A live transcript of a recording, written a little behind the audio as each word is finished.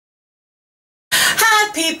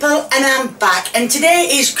Hi people, and I'm back, and today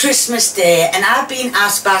is Christmas Day, and I've been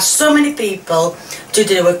asked by so many people to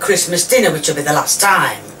do a Christmas dinner, which will be the last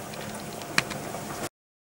time.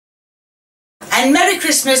 And Merry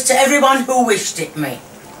Christmas to everyone who wished it me.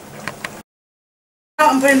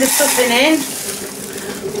 I'm putting the stuffing in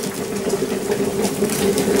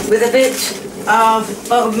with a bit of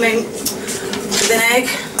buttermilk with an egg,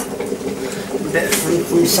 a bit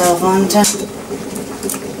from myself on top.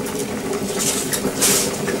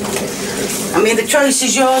 I mean, the choice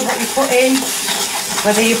is yours what you put in,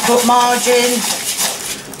 whether you put margarine.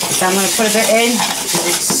 So I'm going to put a bit in,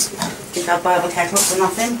 because I think I'll boil the kettle up for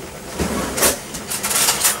nothing.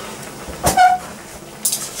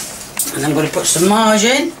 And I'm going to put some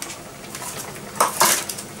margarine.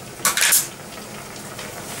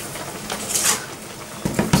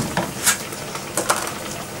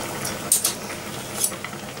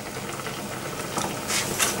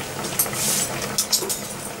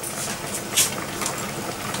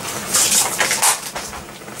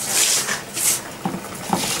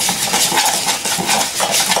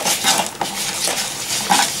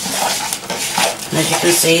 As you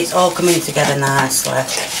can see, it's all coming together nicely.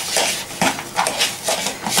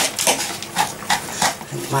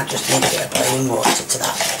 You might just need a bit of boiling water to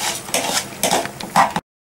that.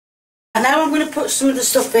 And now I'm going to put some of the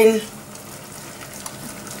stuff in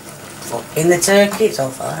the turkey. It's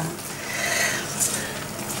all fine.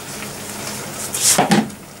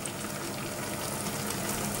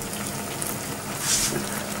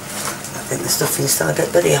 I think the stuffing's still a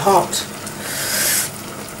bit bloody hot.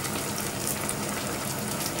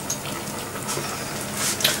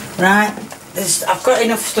 Right, I've got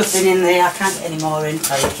enough stuffing in there, I can't get any more in,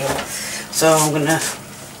 thank you. So I'm going to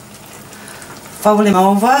fold him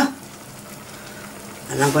over,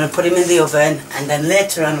 and I'm going to put him in the oven, and then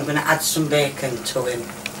later on I'm going to add some bacon to him.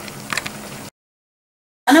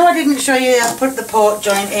 I know I didn't show you I put the pork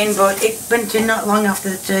joint in, but it went in not long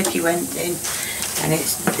after the turkey went in, and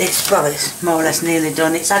it's more or less nearly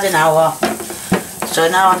done. It's had an hour, so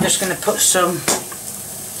now I'm just going to put some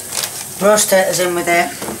roast taters in with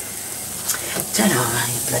it. Turn over,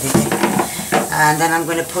 you bloody thing. And then I'm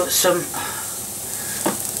going to put some.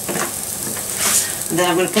 And then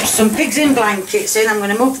I'm going to put some pigs in blankets in. I'm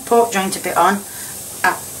going to move the pork joint a bit on.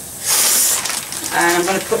 And I'm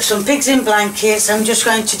going to put some pigs in blankets. I'm just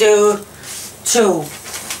going to do 2.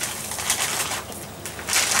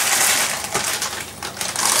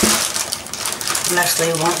 Unless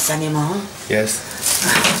Lee wants any more. Yes.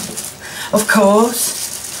 Of course.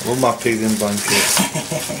 I love my pigs in blankets.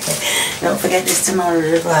 Don't forget this tomorrow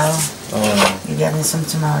as well. Oh. You're getting some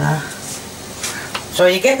tomorrow. So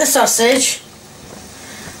you get the sausage,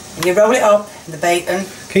 and you roll it up in the bacon.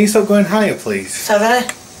 Can you stop going higher, please? Sorry.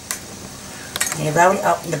 And you roll it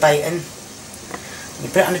up in the bacon. And you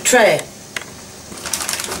put it on a tray.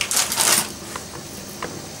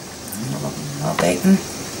 More bacon.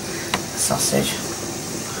 Sausage.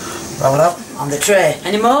 Roll up on the tray.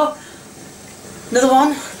 Any more? Another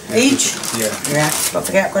one? Each? Yeah. Yeah. Don't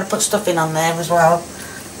forget, I've got to put stuff in on there as well.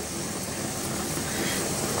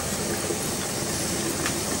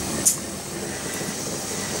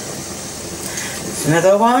 There's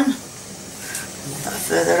another one. Move that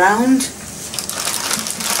further round.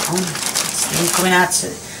 Oh, it's coming out to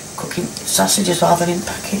cooking sausages rather than in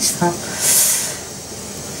packets now.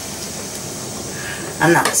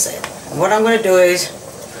 And that's it. And what I'm going to do is,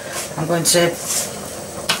 I'm going to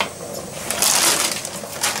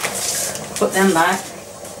put them back,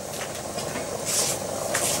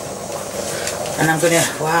 and I'm going to,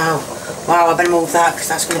 wow, I better move that because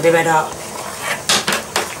that's going to be red hot.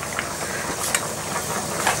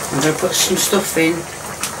 I'm going to put some stuff in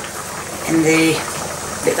the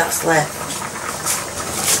bit that's left.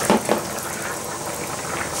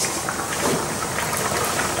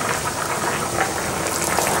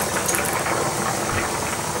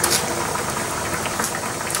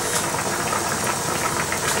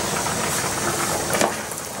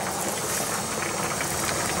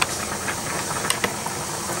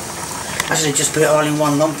 I should have just put it all in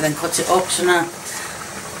one lump and then cut it up, so now.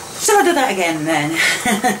 Shall I do that again then?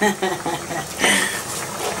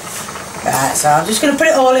 Right, so I'm just going to put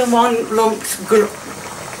it all in one lump group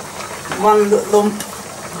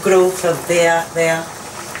of there we are.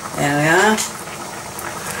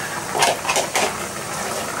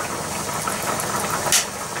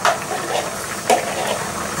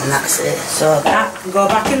 And that's it. So that can go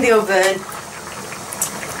back in the oven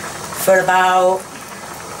for about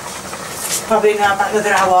probably about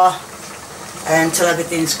another hour until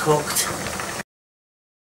everything's cooked.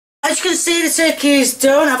 as you can see, the turkey is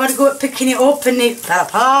done. I've had to go at picking it up and it fell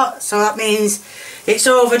apart, so that means it's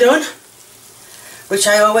overdone, which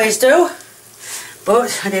I always do.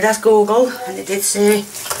 But I did ask Google and it did say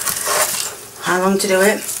how long to do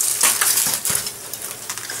it.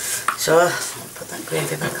 So I'll put that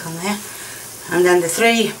gravy back on there. And then the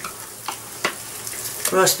 3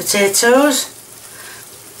 roast potatoes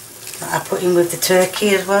that I put in with the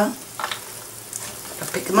turkey as well.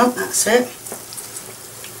 I'll pick them up, that's it.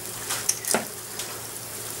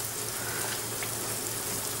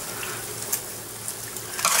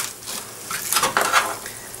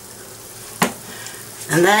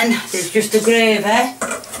 And then there's just the gravy.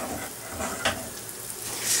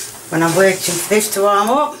 When I'm waiting for this to warm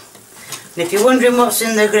up. And if you're wondering what's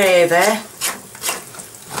in the gravy,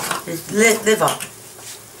 there's liver.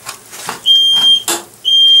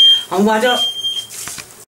 And what up?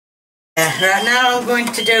 Right now I'm going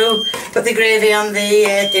to put the gravy on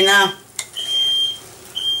the dinner.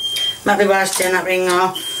 Might be wise to turn that ring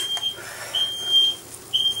off.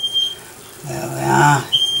 There we are.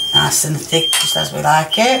 Nice and thick, just as we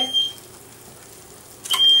like it.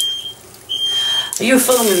 Are you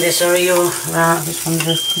filming this or are you... Right, I just wondered,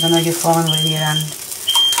 because I know you're filming with your hand.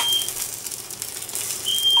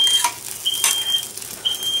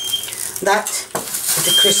 That is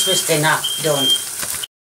the Christmas dinner done.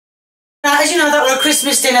 Right, as you know, that was a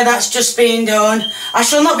Christmas dinner that's just been done. I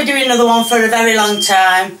shall not be doing another one for a very long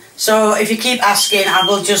time. So if you keep asking, I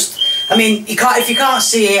will just... I mean, if you can't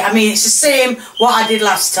see it, I mean, it's the same what I did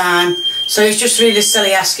last time. So it's just really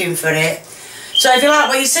silly asking for it. So if you like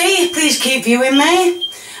what you see, please keep viewing me.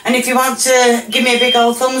 And if you want to give me a big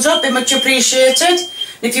old thumbs up, it'd be much appreciated.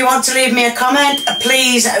 If you want to leave me a comment,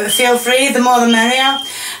 please feel free, the more the merrier.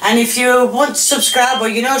 And if you want to subscribe or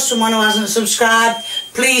you know someone who hasn't subscribed,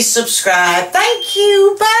 please subscribe. Thank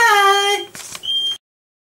you, bye.